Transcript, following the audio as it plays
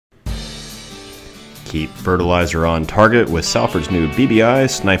Keep fertilizer on target with Salford's new BBI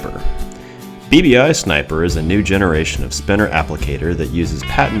Sniper. BBI Sniper is a new generation of spinner applicator that uses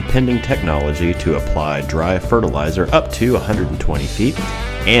patent-pending technology to apply dry fertilizer up to 120 feet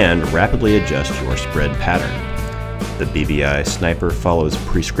and rapidly adjust your spread pattern. The BBI Sniper follows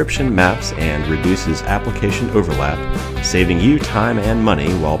prescription maps and reduces application overlap, saving you time and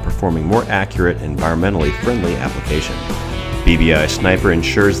money while performing more accurate, environmentally friendly application. BBI Sniper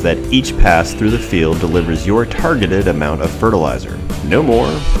ensures that each pass through the field delivers your targeted amount of fertilizer. No more,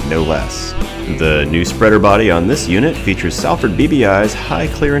 no less. The new spreader body on this unit features Salford BBI's high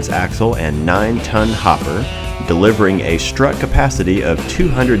clearance axle and 9-ton hopper, delivering a strut capacity of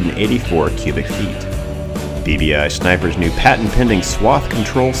 284 cubic feet. BBI Sniper's new patent-pending swath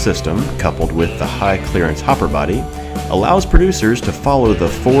control system, coupled with the high clearance hopper body, allows producers to follow the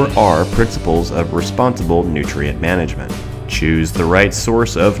 4R principles of responsible nutrient management. Choose the right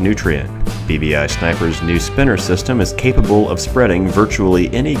source of nutrient. BBI Sniper's new spinner system is capable of spreading virtually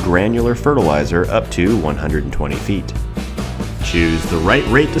any granular fertilizer up to 120 feet. Choose the right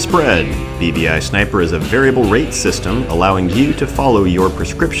rate to spread. BBI Sniper is a variable rate system allowing you to follow your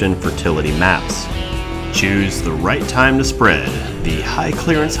prescription fertility maps. Choose the right time to spread. The high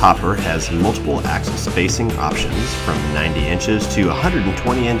clearance hopper has multiple axle spacing options from 90 inches to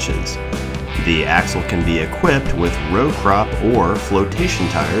 120 inches. The axle can be equipped with row crop or flotation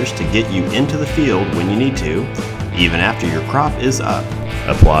tires to get you into the field when you need to, even after your crop is up.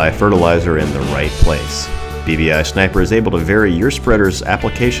 Apply fertilizer in the right place. BBI Sniper is able to vary your spreader's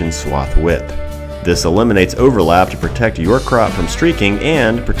application swath width. This eliminates overlap to protect your crop from streaking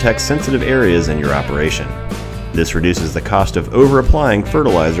and protect sensitive areas in your operation. This reduces the cost of over-applying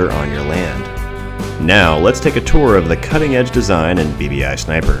fertilizer on your land. Now let's take a tour of the cutting-edge design in BBI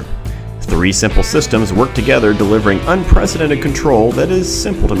Sniper. 3 simple systems work together, delivering unprecedented control that is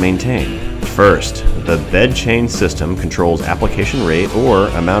simple to maintain. First, the bed chain system controls application rate or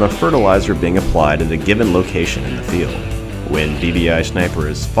amount of fertilizer being applied at a given location in the field. When BBI Sniper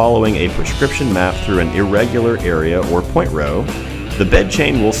is following a prescription map through an irregular area or point row, the bed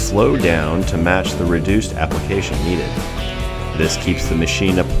chain will slow down to match the reduced application needed. This keeps the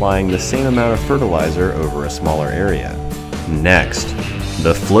machine applying the same amount of fertilizer over a smaller area. Next,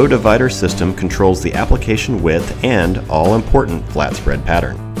 the flow divider system controls the application width and all-important flat spread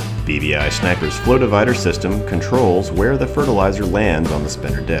pattern. BBI Sniper's flow divider system controls where the fertilizer lands on the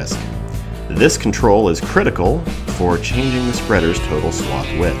spinner disc. This control is critical for changing the spreader's total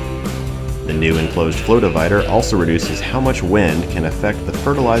swath width. The new enclosed flow divider also reduces how much wind can affect the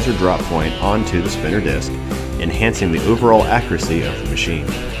fertilizer drop point onto the spinner disc, enhancing the overall accuracy of the machine.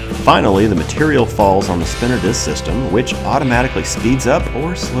 Finally, the material falls on the spinner disc system, which automatically speeds up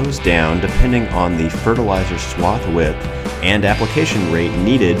or slows down depending on the fertilizer swath width and application rate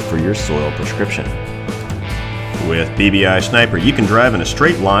needed for your soil prescription. With BBI Sniper, you can drive in a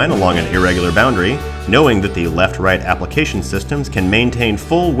straight line along an irregular boundary, knowing that the left-right application systems can maintain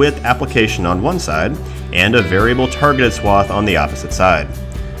full width application on one side and a variable targeted swath on the opposite side.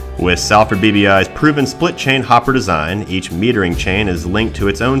 With Salford BBI's proven split chain hopper design, each metering chain is linked to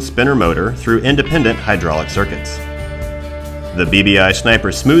its own spinner motor through independent hydraulic circuits. The BBI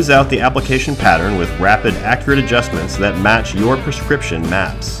Sniper smooths out the application pattern with rapid, accurate adjustments that match your prescription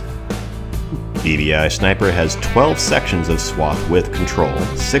maps. BBI Sniper has 12 sections of swath width control,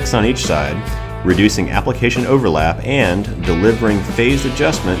 6 on each side, reducing application overlap and delivering phased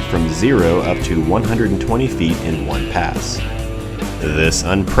adjustment from 0 up to 120 feet in one pass. This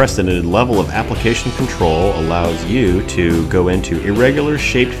unprecedented level of application control allows you to go into irregular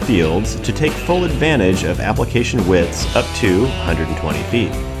shaped fields to take full advantage of application widths up to 120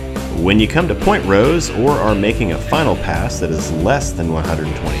 feet. When you come to point rows or are making a final pass that is less than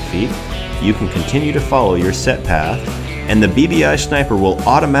 120 feet, you can continue to follow your set path, and the BBI Sniper will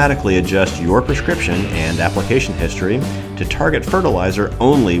automatically adjust your prescription and application history to target fertilizer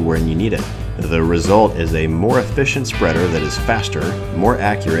only when you need it. The result is a more efficient spreader that is faster, more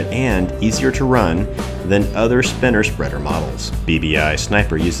accurate, and easier to run than other spinner spreader models. BBI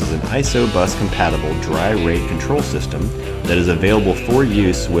Sniper uses an ISO-bus compatible dry rate control system that is available for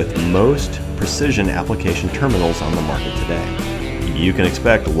use with most precision application terminals on the market today. You can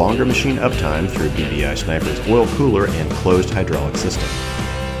expect longer machine uptime through BBI Sniper's oil cooler and closed hydraulic system.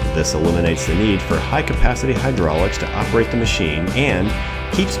 This eliminates the need for high-capacity hydraulics to operate the machine and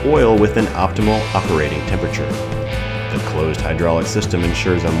keeps oil within optimal operating temperature. The closed hydraulic system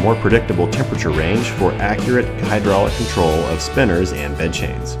ensures a more predictable temperature range for accurate hydraulic control of spinners and bed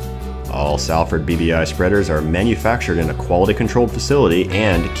chains. All Salford BBI spreaders are manufactured in a quality-controlled facility,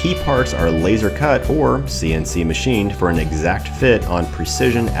 and key parts are laser cut or CNC machined for an exact fit on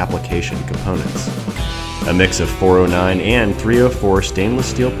precision application components. A mix of 409 and 304 stainless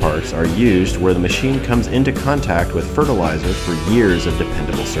steel parts are used where the machine comes into contact with fertilizer for years of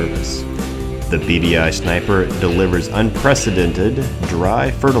dependable service. The BBI Sniper delivers unprecedented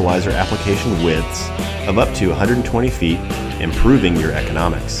dry fertilizer application widths of up to 120 feet, improving your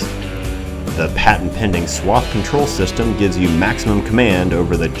economics. The patent-pending swath control system gives you maximum command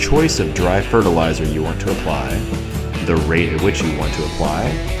over the choice of dry fertilizer you want to apply, the rate at which you want to apply,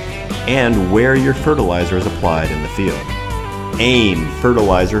 and where your fertilizer is applied in the field. Aim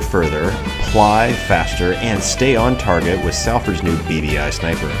fertilizer further, apply faster, and stay on target with Salford's new BBI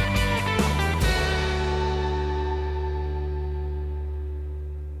Sniper.